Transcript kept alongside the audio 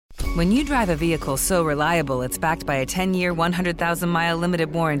When you drive a vehicle so reliable it's backed by a 10-year, 100,000-mile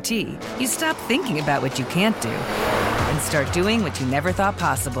limited warranty, you stop thinking about what you can't do and start doing what you never thought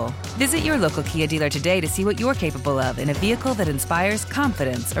possible. Visit your local Kia dealer today to see what you're capable of in a vehicle that inspires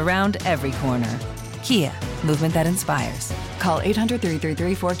confidence around every corner. Kia, movement that inspires. Call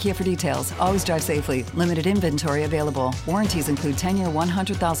 800-333-4KIA for details. Always drive safely. Limited inventory available. Warranties include 10-year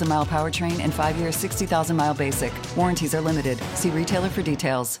 100,000-mile powertrain and 5-year 60,000-mile basic. Warranties are limited. See retailer for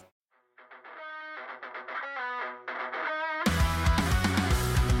details.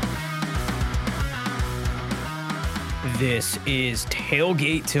 This is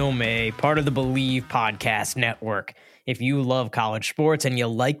Tailgate Till May, part of the Believe Podcast Network. If you love college sports and you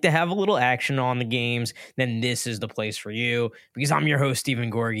like to have a little action on the games, then this is the place for you, because I'm your host,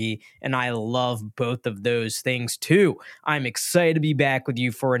 Stephen Gorgie, and I love both of those things too. I'm excited to be back with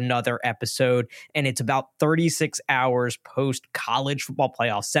you for another episode, and it's about 36 hours post college football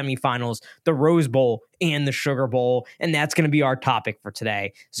playoff semifinals, the Rose Bowl and the Sugar Bowl, and that's going to be our topic for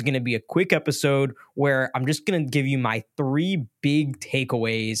today. It's going to be a quick episode where I'm just going to give you my 3 big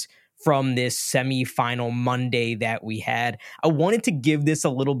takeaways from this semifinal Monday that we had. I wanted to give this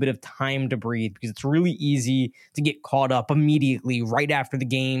a little bit of time to breathe because it's really easy to get caught up immediately right after the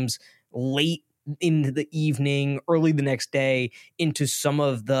games, late into the evening, early the next day, into some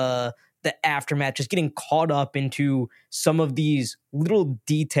of the aftermath, just getting caught up into some of these little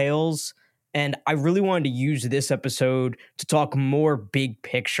details. And I really wanted to use this episode to talk more big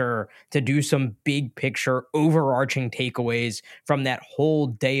picture, to do some big picture overarching takeaways from that whole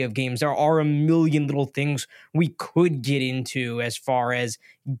day of games. There are a million little things we could get into as far as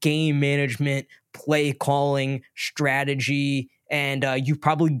game management, play calling, strategy, and you've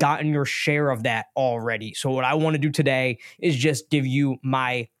probably gotten your share of that already. So what I want to do today is just give you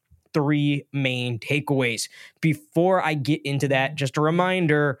my 3 main takeaways. Before I get into that, just a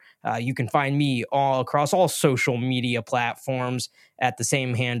reminder, you can find me all across all social media platforms at the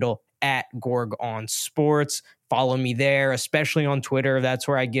same handle, at Gorg on Sports. Follow me there, especially on Twitter. That's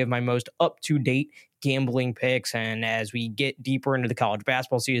where I give my most up-to-date gambling picks. And as we get deeper into the college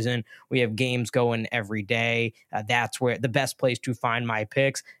basketball season, we have games going every day. That's where the best place to find my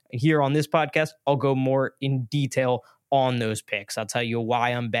picks. Here on this podcast, I'll go more in detail on those picks. I'll tell you why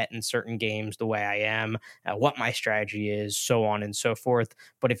I'm betting certain games the way I am, what my strategy is, so on and so forth.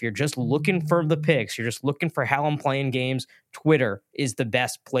 But if you're just looking for the picks, you're just looking for how I'm playing games, Twitter is the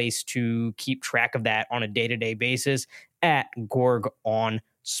best place to keep track of that on a day-to-day basis, at Gorg on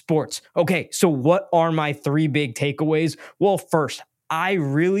Sports. Okay, so what are my 3 big takeaways? Well, first, I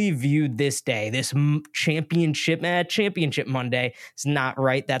really viewed this day, this championship Monday. It's not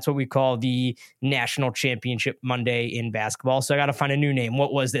right. That's what we call the National Championship Monday in basketball. So I got to find a new name.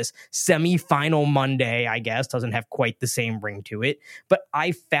 What was this? Semifinal Monday, I guess. Doesn't have quite the same ring to it. But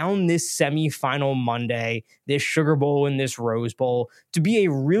I found this semifinal Monday, this Sugar Bowl and this Rose Bowl, to be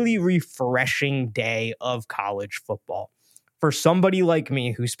a really refreshing day of college football. For somebody like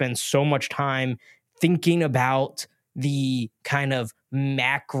me who spends so much time thinking about the kind of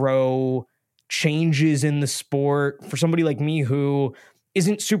macro changes in the sport, for somebody like me who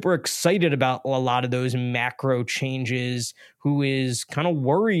isn't super excited about a lot of those macro changes, who is kind of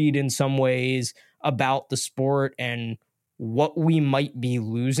worried in some ways about the sport and what we might be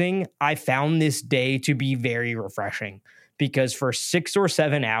losing, I found this day to be very refreshing, because for 6 or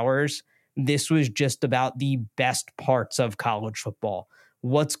 7 hours, this was just about the best parts of college football.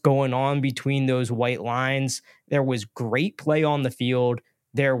 What's going on between those white lines. There was great play on the field.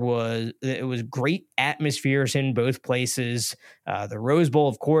 It was great atmospheres in both places. The Rose Bowl,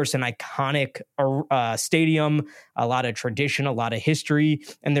 of course, an iconic stadium, a lot of tradition, a lot of history,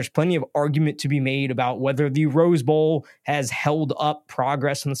 and there's plenty of argument to be made about whether the Rose Bowl has held up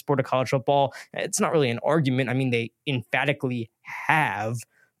progress in the sport of college football. It's not really an argument. I mean, they emphatically have.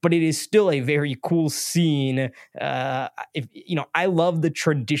 But it is still a very cool scene. I love the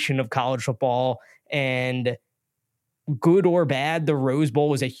tradition of college football, and good or bad, the Rose Bowl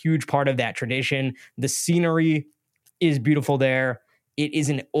was a huge part of that tradition. The scenery is beautiful there. It is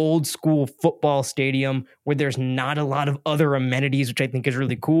an old school football stadium where there's not a lot of other amenities, which I think is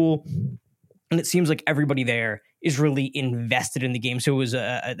really cool. And it seems like everybody there is really invested in the game. So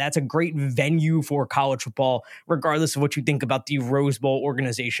that's a great venue for college football, regardless of what you think about the Rose Bowl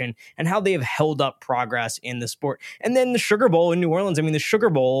organization and how they have held up progress in the sport. And then the Sugar Bowl in New Orleans. I mean, the Sugar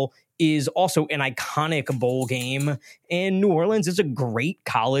Bowl is also an iconic bowl game, and New Orleans is a great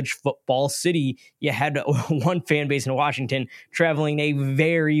college football city. You had one fan base in Washington traveling a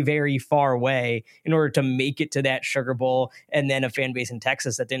very, very far way in order to make it to that Sugar Bowl, and then a fan base in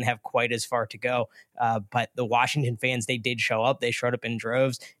Texas that didn't have quite as far to go. But the Washington Washington fans, they did show up. They showed up in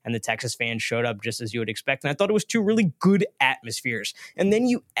droves, and the Texas fans showed up just as you would expect. And I thought it was two really good atmospheres. And then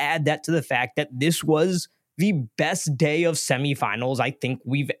you add that to the fact that this was the best day of semifinals I think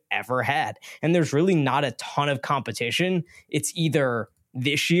we've ever had. And there's really not a ton of competition. It's either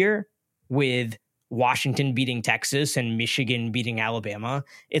this year with Washington beating Texas and Michigan beating Alabama.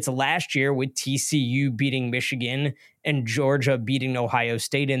 It's last year with TCU beating Michigan and Georgia beating Ohio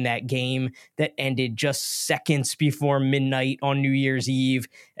State in that game that ended just seconds before midnight on New Year's Eve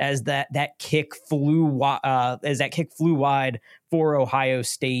as that kick flew wide for Ohio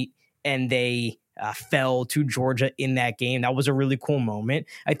State, and they fell to Georgia in that game. That was a really cool moment.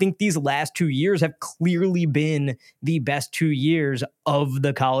 I think these last 2 years have clearly been the best 2 years of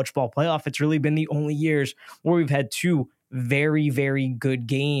the college ball playoff. It's really been the only years where we've had two very, very good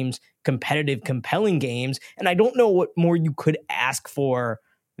games, competitive, compelling games. And I don't know what more you could ask for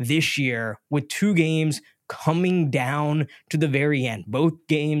this year with two games coming down to the very end. Both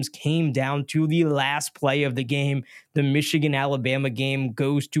games came down to the last play of the game. The Michigan-Alabama game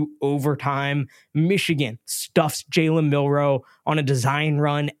goes to overtime. Michigan stuffs Jalen Milroe on a design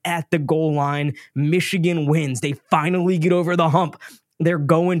run at the goal line. Michigan wins. They finally get over the hump. They're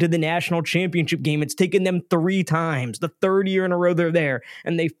going to the national championship game. It's taken them 3 times, the third year in a row they're there,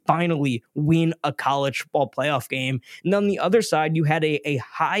 and they finally win a college football playoff game. And on the other side, you had a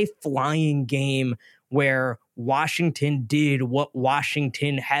high-flying game where Washington did what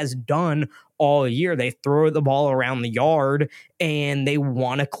Washington has done all year. They throw the ball around the yard and they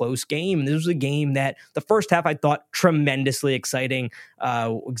won a close game. And this was a game that the first half I thought tremendously exciting,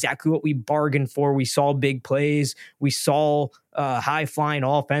 exactly what we bargained for. We saw big plays. We saw high-flying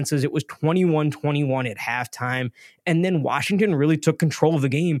offenses. It was 21-21 at halftime. And then Washington really took control of the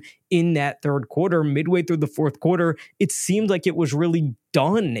game in that third quarter. Midway through the fourth quarter, it seemed like it was really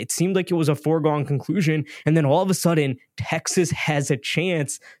done. It seemed like it was a foregone conclusion. And then all of a sudden, Texas has a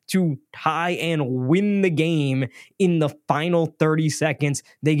chance to tie and win the game in the final 30 seconds.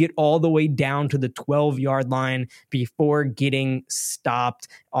 They get all the way down to the 12-yard line before getting stopped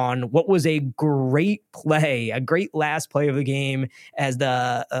on what was a great play, a great last play of the game as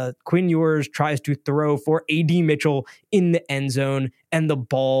the Quinn Ewers tries to throw for A.D. Mitchell in the end zone, and the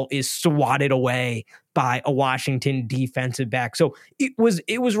ball is swatted away by a Washington defensive back. So it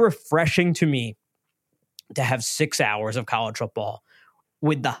was refreshing to me to have 6 hours of college football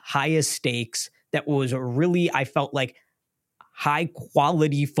with the highest stakes. That was really, I felt like, high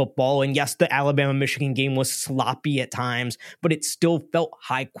quality football. And yes, the Alabama-Michigan game was sloppy at times, but it still felt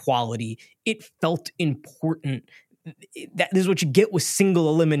high quality. It felt important. That is what you get with single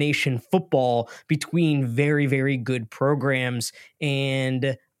elimination football between very, very good programs.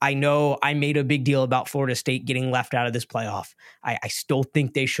 And I know I made a big deal about Florida State getting left out of this playoff. I still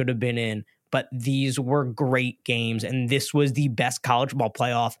think they should have been in, but these were great games. And this was the best college ball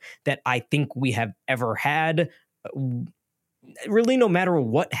playoff that I think we have ever had. Really, no matter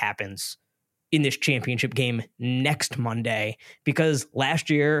what happens in this championship game next Monday, because last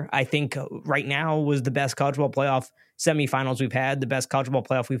year, I think right now was the best college ball playoff semifinals we've had, the best college ball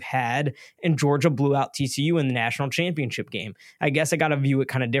playoff we've had, and Georgia blew out TCU in the national championship game. I guess I got to view it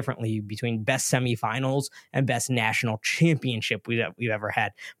kind of differently between best semifinals and best national championship we've ever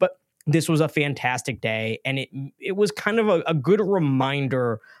had. But this was a fantastic day, and it was kind of a good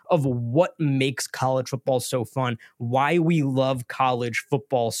reminder of what makes college football so fun, why we love college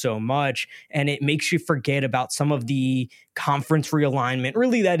football so much, and it makes you forget about some of the conference realignment.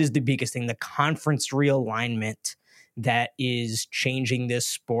 Really, that is the biggest thing, the conference realignment that is changing this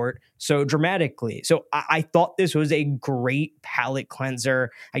sport so dramatically. So I thought this was a great palate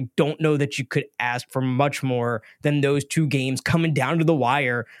cleanser. I don't know that you could ask for much more than those two games coming down to the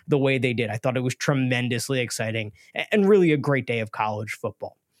wire the way they did. I thought it was tremendously exciting and really a great day of college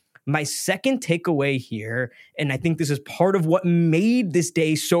football. My second takeaway here, and I think this is part of what made this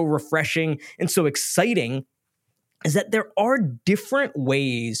day so refreshing and so exciting, is that there are different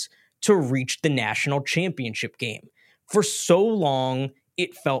ways to reach the national championship game. For so long,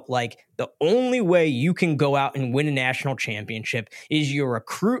 it felt like the only way you can go out and win a national championship is you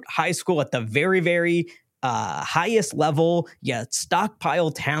recruit high school at the very, very highest level. You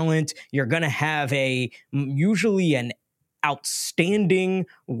stockpile talent. You're going to have usually an outstanding,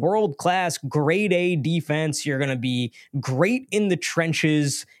 world-class, grade A defense. You're going to be great in the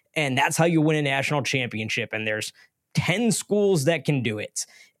trenches, and that's how you win a national championship. And there's 10 schools that can do it.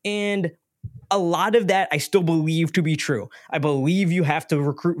 And a lot of that I still believe to be true. I believe you have to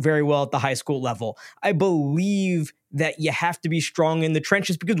recruit very well at the high school level. I believe that you have to be strong in the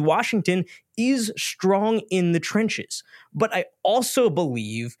trenches because Washington is strong in the trenches. But I also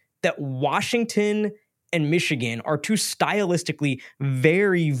believe that Washington and Michigan are two stylistically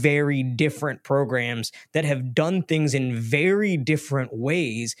very, very different programs that have done things in very different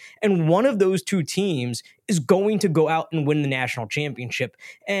ways. And one of those two teams is going to go out and win the national championship.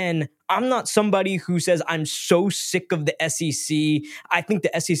 And I'm not somebody who says I'm so sick of the SEC. I think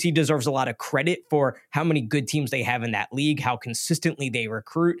the SEC deserves a lot of credit for how many good teams they have in that league, how consistently they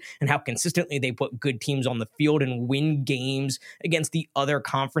recruit, and how consistently they put good teams on the field and win games against the other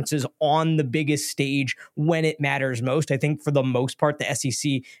conferences on the biggest stage when it matters most. I think for the most part, the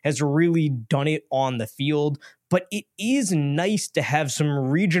SEC has really done it on the field. But it is nice to have some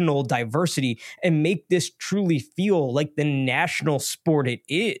regional diversity and make this truly feel like the national sport it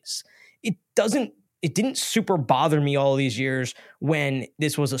is. It didn't super bother me all these years when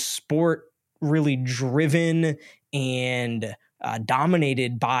this was a sport really driven and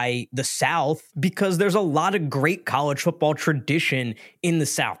dominated by the South, because there's a lot of great college football tradition in the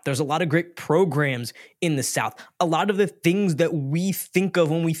South. There's a lot of great programs in the South. A lot of the things that we think of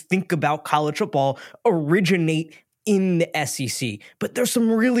when we think about college football originate in the SEC, but there's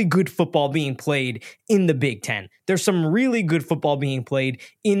some really good football being played in the Big Ten. There's some really good football being played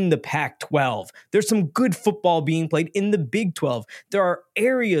in the Pac-12. There's some good football being played in the Big 12. There are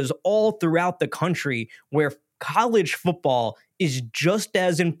areas all throughout the country where college football is just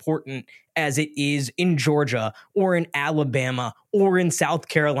as important as it is in Georgia or in Alabama or in South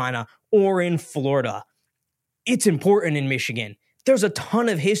Carolina or in Florida. It's important in Michigan. There's a ton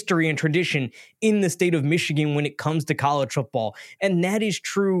of history and tradition in the state of Michigan when it comes to college football, and that is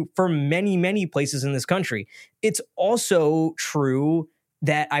true for many, many places in this country. It's also true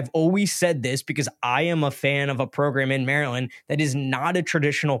that I've always said this because I am a fan of a program in Maryland that is not a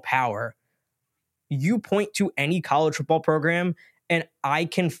traditional power. You point to any college football program, and I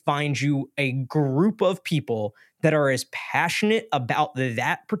can find you a group of people that are as passionate about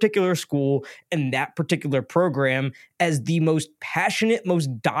that particular school and that particular program as the most passionate,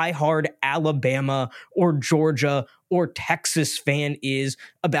 most diehard Alabama or Georgia or Texas fan is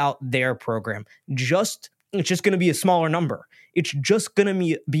about their program. It's just going to be a smaller number. It's just going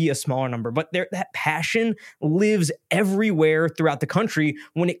to be a smaller number. But that passion lives everywhere throughout the country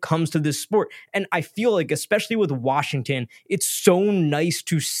when it comes to this sport. And I feel like, especially with Washington, it's so nice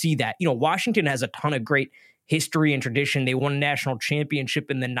to see that. You know, Washington has a ton of great history and tradition. They won a national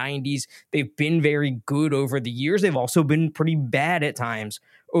championship in the 90s. They've been very good over the years. They've also been pretty bad at times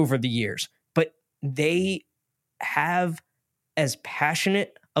over the years. But they have as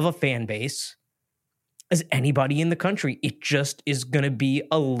passionate of a fan base as anybody in the country. It just is going to be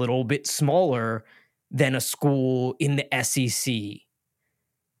a little bit smaller than a school in the SEC.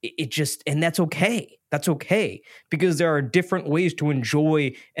 And that's okay. That's okay, because there are different ways to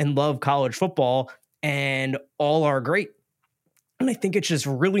enjoy and love college football, and all are great. And I think it's just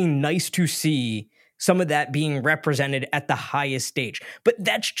really nice to see some of that being represented at the highest stage. But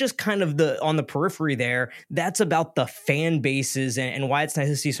that's just kind of on the periphery there. That's about the fan bases and why it's nice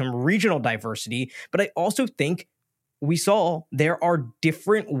to see some regional diversity. But I also think we saw there are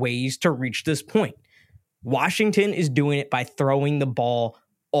different ways to reach this point. Washington is doing it by throwing the ball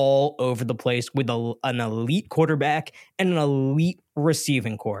all over the place with an elite quarterback and an elite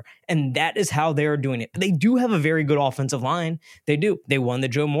receiving core. And that is how they're doing it. They do have a very good offensive line. They do. They won the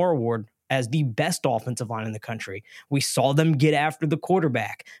Joe Moore Award as the best offensive line in the country. We saw them get after the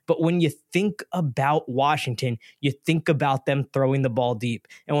quarterback. But when you think about Washington, you think about them throwing the ball deep.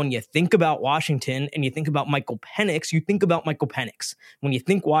 And when you think about Washington and you think about Michael Penix, you think about Michael Penix. When you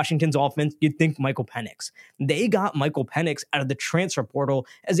think Washington's offense, you think Michael Penix. They got Michael Penix out of the transfer portal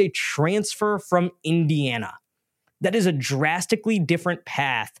as a transfer from Indiana. That is a drastically different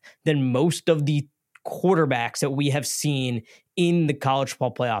path than most of the quarterbacks that we have seen in the college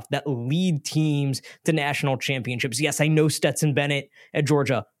football playoff that lead teams to national championships. Yes, I know Stetson Bennett at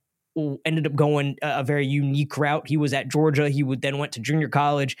Georgia ended up going a very unique route. He was at Georgia. He then went to junior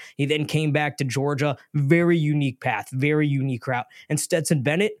college. He then came back to Georgia. Very unique path, very unique route. And Stetson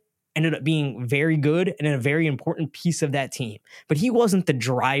Bennett ended up being very good and a very important piece of that team. But he wasn't the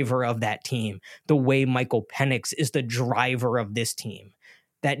driver of that team the way Michael Penix is the driver of this team.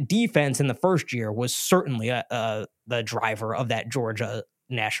 That defense in the first year was certainly the driver of that Georgia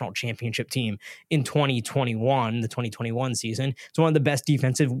national championship team in 2021, the 2021 season. It's one of the best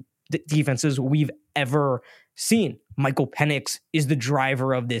defenses we've ever seen. Michael Penix is the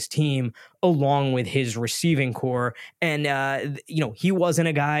driver of this team along with his receiving core. And, he wasn't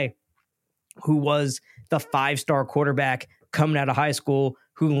a guy who was the 5-star quarterback coming out of high school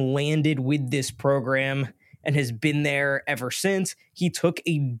who landed with this program and has been there ever since. He took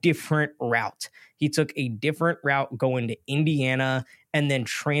a different route. He took a different route going to Indiana and then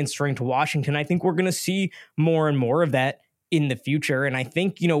transferring to Washington. I think we're going to see more and more of that in the future. And I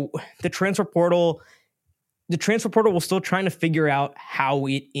think, the transfer portal will still trying to figure out how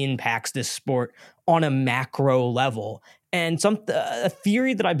it impacts this sport on a macro level. And a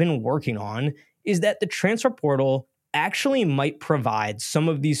theory that I've been working on is that the transfer portal actually might provide some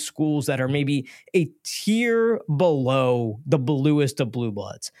of these schools that are maybe a tier below the bluest of blue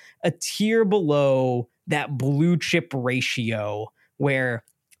bloods, a tier below that blue chip ratio where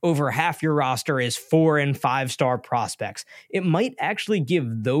over half your roster is 4 and 5 star prospects. It might actually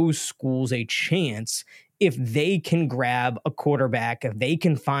give those schools a chance if they can grab a quarterback, if they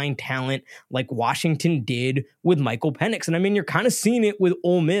can find talent like Washington did with Michael Penix. And I mean, you're kind of seeing it with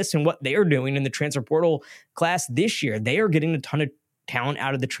Ole Miss and what they're doing in the transfer portal class this year. They are getting a ton of talent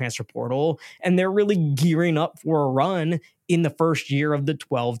out of the transfer portal, and they're really gearing up for a run in the first year of the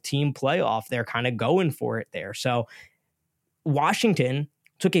 12-team playoff. They're kind of going for it there. So Washington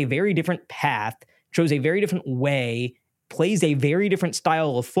took a very different path, chose a very different way, plays a very different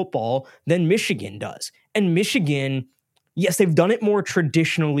style of football than Michigan does. And Michigan, yes, they've done it more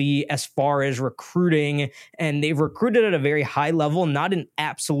traditionally as far as recruiting, and they've recruited at a very high level, not an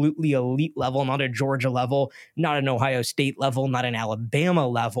absolutely elite level, not a Georgia level, not an Ohio State level, not an Alabama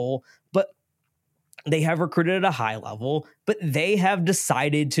level, but they have recruited at a high level, but they have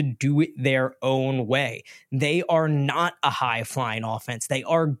decided to do it their own way. They are not a high-flying offense. They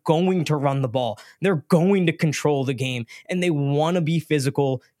are going to run the ball. They're going to control the game, and they want to be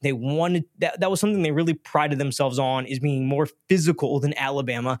physical. They wanted that was something they really prided themselves on, is being more physical than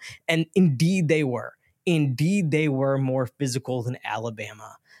Alabama, and indeed they were. Indeed, they were more physical than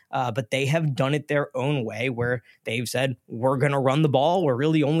Alabama. But they have done it their own way, where they've said, we're going to run the ball. We're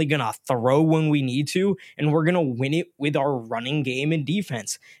really only going to throw when we need to, and we're going to win it with our running game and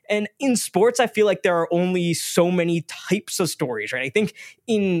defense. And in sports, I feel like there are only so many types of stories, right? I think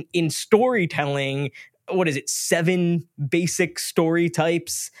in storytelling, 7 basic story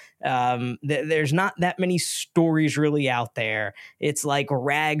types. There's not that many stories really out there. It's like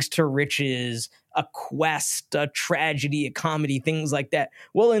rags to riches, a quest, a tragedy, a comedy, things like that.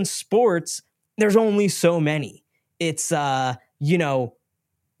 Well, in sports, there's only so many. It's, you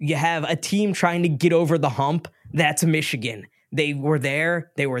have a team trying to get over the hump. That's Michigan. They were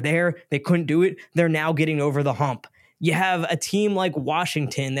there. They couldn't do it. They're now getting over the hump. You have a team like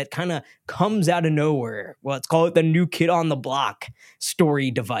Washington that kind of comes out of nowhere. Well, let's call it the new kid on the block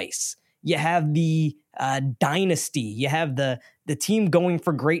story device. You have the dynasty. You have the team going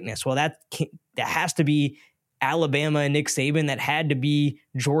for greatness. Well, that has to be Alabama and Nick Saban. That had to be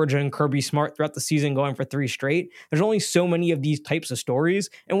Georgia and Kirby Smart throughout the season going for 3 straight. There's only so many of these types of stories,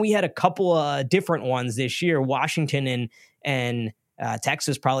 and we had a couple of different ones this year. Washington and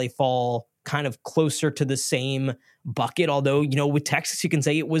Texas probably fall kind of closer to the same bucket. Although, with Texas, you can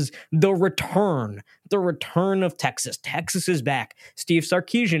say it was the return of Texas. Texas is back. Steve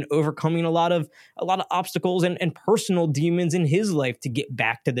Sarkisian overcoming a lot of obstacles and personal demons in his life to get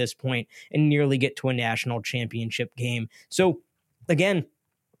back to this point and nearly get to a national championship game. So again,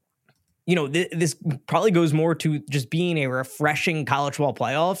 this probably goes more to just being a refreshing college football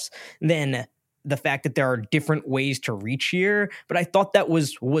playoffs than the fact that there are different ways to reach here. But I thought that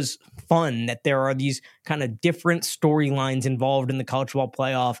was fun, that there are these kind of different storylines involved in the college football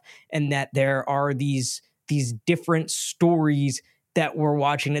playoff, and that there are these different stories that we're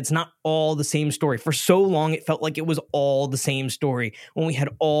watching. It's not all the same story. For so long, it felt like it was all the same story when we had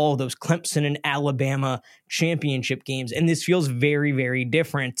all those Clemson and Alabama championship games. And this feels very, very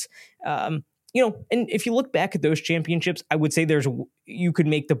different. And if you look back at those championships, I would say you could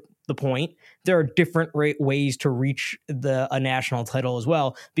make the point. There are different ways to reach a national title as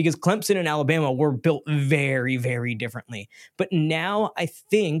well, because Clemson and Alabama were built very, very differently. But now I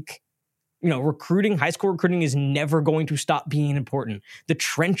think, high school recruiting is never going to stop being important. The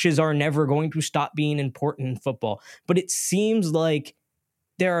trenches are never going to stop being important in football. But it seems like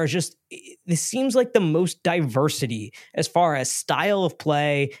this seems like the most diversity as far as style of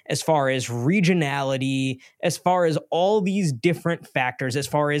play, as far as regionality, as far as all these different factors, as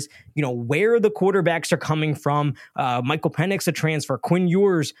far as, where the quarterbacks are coming from. Michael Penix, a transfer. Quinn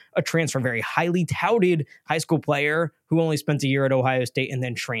Ewers, a transfer, very highly touted high school player who only spent a year at Ohio State and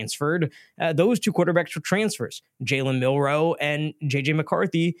then transferred. Those 2 quarterbacks were transfers. Jalen Milroe and J.J.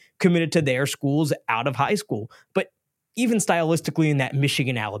 McCarthy committed to their schools out of high school. But even stylistically in that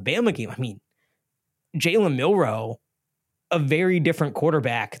Michigan-Alabama game, I mean, Jalen Milroe, a very different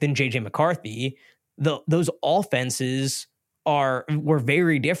quarterback than J.J. McCarthy. Those offenses were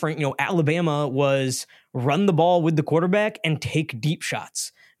very different. Alabama was run the ball with the quarterback and take deep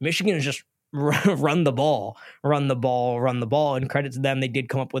shots. Michigan is just run the ball. And credit to them, they did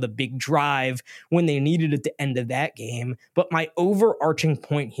come up with a big drive when they needed at the end of that game. But my overarching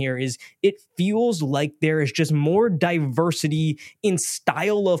point here is it feels like there is just more diversity in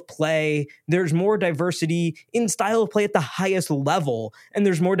style of play. There's more diversity in style of play at the highest level. And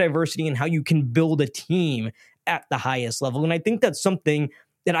there's more diversity in how you can build a team at the highest level. And I think that's something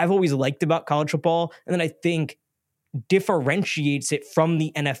that I've always liked about college football. And then I think differentiates it from the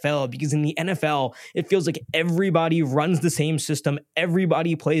NFL, because in the NFL, it feels like everybody runs the same system.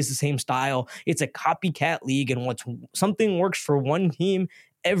 Everybody plays the same style. It's a copycat league. And once something works for one team,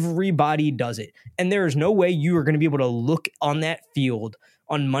 everybody does it. And there is no way you are going to be able to look on that field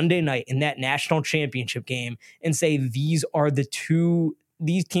on Monday night in that national championship game and say, these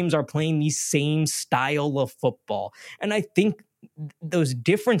teams are playing the same style of football. And I think those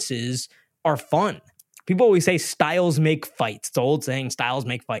differences are fun. People always say styles make fights. It's the old saying, styles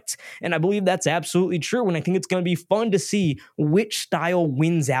make fights. And I believe that's absolutely true. And I think it's going to be fun to see which style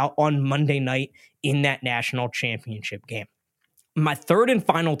wins out on Monday night in that national championship game. My third and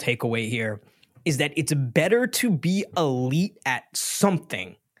final takeaway here is that it's better to be elite at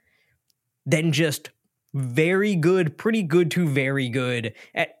something than just very good, pretty good to very good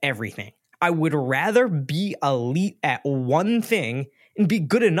at everything. I would rather be elite at one thing and be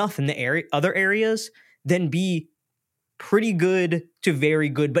good enough in the other areas than be pretty good to very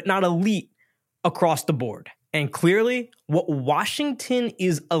good, but not elite across the board. And clearly, what Washington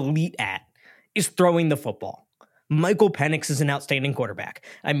is elite at is throwing the football. Michael Penix is an outstanding quarterback.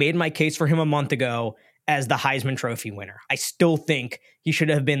 I made my case for him a month ago as the Heisman Trophy winner. I still think he should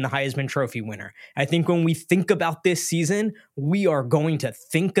have been the Heisman Trophy winner. I think when we think about this season, we are going to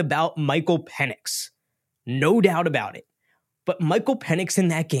think about Michael Penix. No doubt about it. But Michael Penix in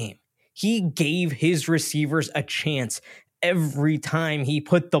that game, he gave his receivers a chance every time he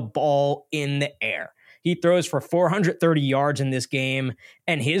put the ball in the air. He throws for 430 yards in this game,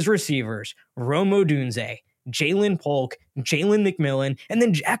 and his receivers, Rome Odunze, Jalen Polk, Jalen McMillan, and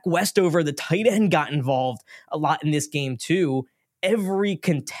then Jack Westover, the tight end, got involved a lot in this game too. Every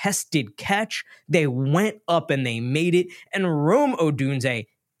contested catch, they went up and they made it. And Rome Odunze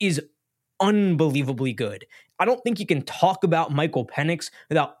is unbelievably good. I don't think you can talk about Michael Penix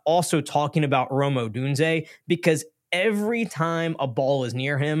without also talking about Rome Odunze, because every time a ball is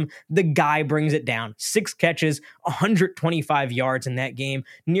near him, the guy brings it down. 6 catches, 125 yards in that game,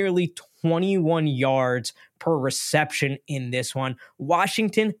 nearly 21 yards per reception in this one.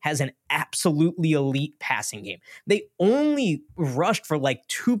 Washington has an absolutely elite passing game. They only rushed for like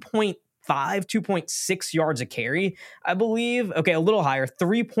 2.6 yards a carry, I believe. Okay, a little higher,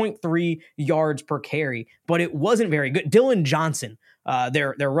 3.3 yards per carry, but it wasn't very good. Dylan Johnson,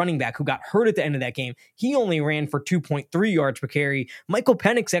 their running back who got hurt at the end of that game, he only ran for 2.3 yards per carry. Michael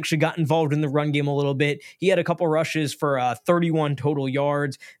Penix actually got involved in the run game a little bit. He had a couple rushes for 31 total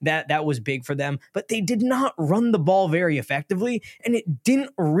yards. That was big for them, but they did not run the ball very effectively, and it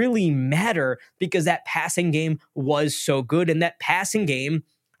didn't really matter because that passing game was so good, and that passing game,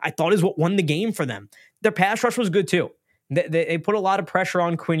 I thought, is what won the game for them. Their pass rush was good too. They put a lot of pressure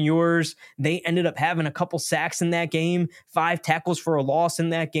on Quinn Ewers. They ended up having a couple sacks in that game, 5 tackles for a loss in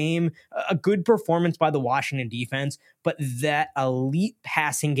that game. A good performance by the Washington defense, but that elite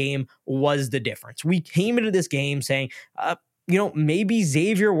passing game was the difference. We came into this game saying, maybe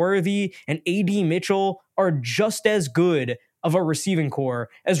Xavier Worthy and A.D. Mitchell are just as good of a receiving core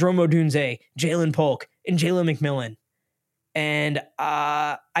as Rome Odunze, Jalen Polk, and Jalen McMillan. And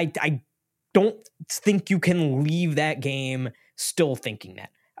I don't think you can leave that game still thinking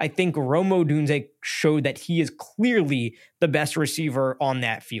that. I think Rome Odunze showed that he is clearly the best receiver on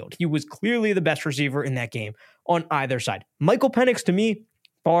that field. He was clearly the best receiver in that game on either side. Michael Penix, to me,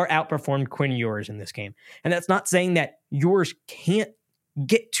 far outperformed Quinn Ewers in this game. And that's not saying that Ewers can't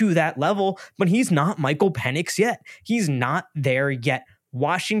get to that level, but he's not Michael Penix yet. He's not there yet.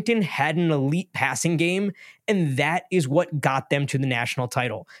 Washington had an elite passing game, and that is what got them to the national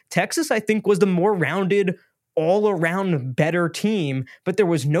title. Texas, I think, was the more rounded, all-around better team, but there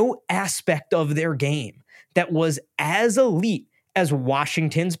was no aspect of their game that was as elite as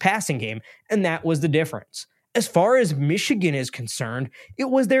Washington's passing game, and that was the difference. As far as Michigan is concerned, it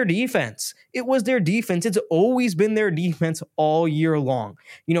was their defense. It was their defense. It's always been their defense all year long.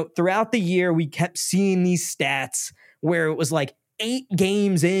 Throughout the year, we kept seeing these stats where it was like 8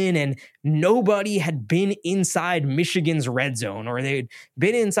 games in and nobody had been inside Michigan's red zone, or they'd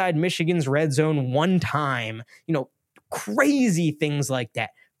been inside Michigan's red zone one time. Crazy things like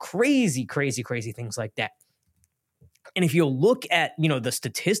that. Crazy things like that. And if you look at, the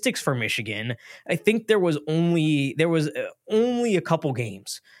statistics for Michigan, I think there was only a couple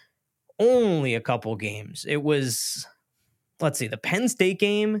games. Only a couple games. It was, let's see, the Penn State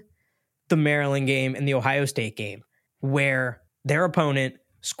game, the Maryland game, and the Ohio State game, where their opponent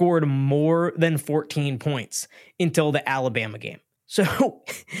scored more than 14 points until the Alabama game. So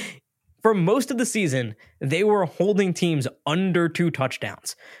for most of the season, they were holding teams under 2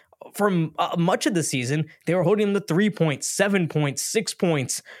 touchdowns. For much of the season, they were holding them to 3 points, 7 points, 6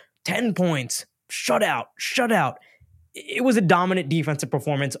 points, 10 points, shutout. It was a dominant defensive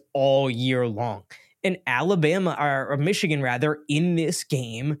performance all year long. And Michigan, in this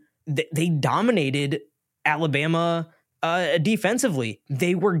game, they dominated Alabama defensively.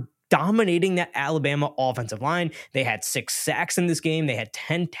 They were dominating that Alabama offensive line. They had 6 sacks in this game. They had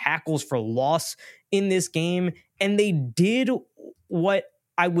 10 tackles for loss in this game. And they did what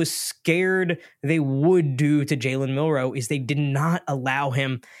I was scared they would do to Jalen Milroe, is they did not allow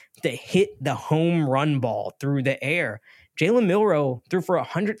him to hit the home run ball through the air. Jalen Milroe threw for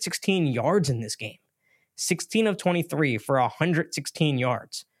 116 yards in this game. 16 of 23 for 116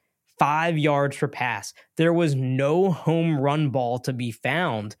 yards. 5 yards per pass. There was no home run ball to be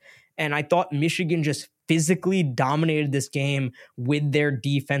found. And I thought Michigan just physically dominated this game with their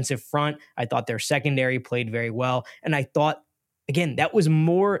defensive front. I thought their secondary played very well. And I thought, again, that's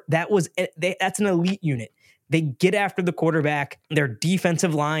an elite unit. They get after the quarterback. Their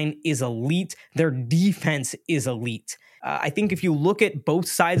defensive line is elite. Their defense is elite. I think if you look at both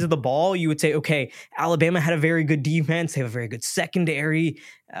sides of the ball, you would say, okay, Alabama had a very good defense. They have a very good secondary.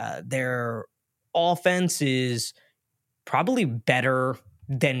 Their offense is probably better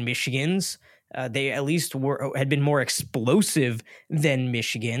than Michigan's. They at least had been more explosive than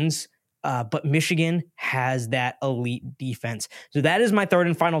Michigan's. But Michigan has that elite defense. So that is my third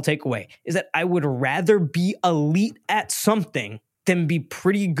and final takeaway, is that I would rather be elite at something than be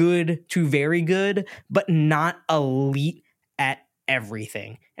pretty good to very good, but not elite at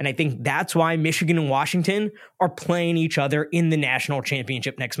everything. And I think that's why Michigan and Washington are playing each other in the national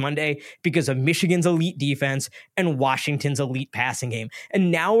championship next Monday, because of Michigan's elite defense and Washington's elite passing game. And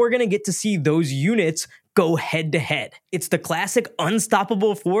now we're going to get to see those units go head to head. It's the classic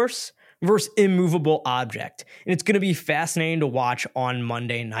unstoppable force versus immovable object. And it's going to be fascinating to watch on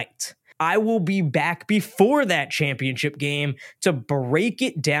Monday night. I will be back before that championship game to break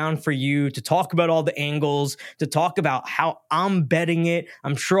it down for you, to talk about all the angles, to talk about how I'm betting it.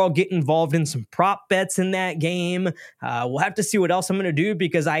 I'm sure I'll get involved in some prop bets in that game. We'll have to see what else I'm going to do,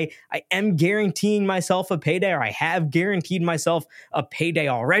 because I am guaranteeing myself a payday, or I have guaranteed myself a payday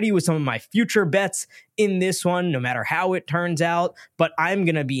already with some of my future bets in this one, no matter how it turns out. But I'm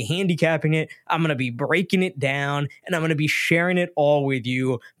going to be handicapping it. I'm going to be breaking it down, and I'm going to be sharing it all with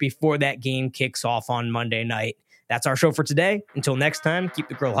you before that game kicks off on Monday night. That's our show for today. Until next time, keep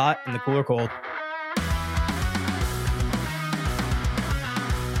the grill hot and the cooler cold.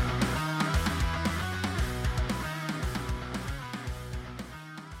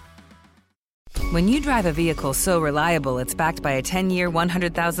 When you drive a vehicle so reliable it's backed by a 10-year,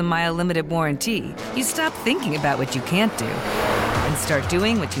 100,000-mile limited warranty, you stop thinking about what you can't do and start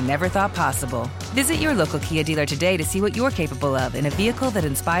doing what you never thought possible. Visit your local Kia dealer today to see what you're capable of in a vehicle that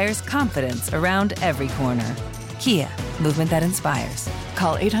inspires confidence around every corner. Kia, movement that inspires.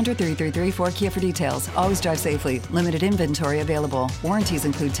 Call 800-333-4KIA for details. Always drive safely. Limited inventory available. Warranties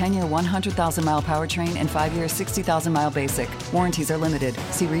include 10-year, 100,000-mile powertrain and 5-year, 60,000-mile basic. Warranties are limited.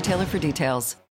 See retailer for details.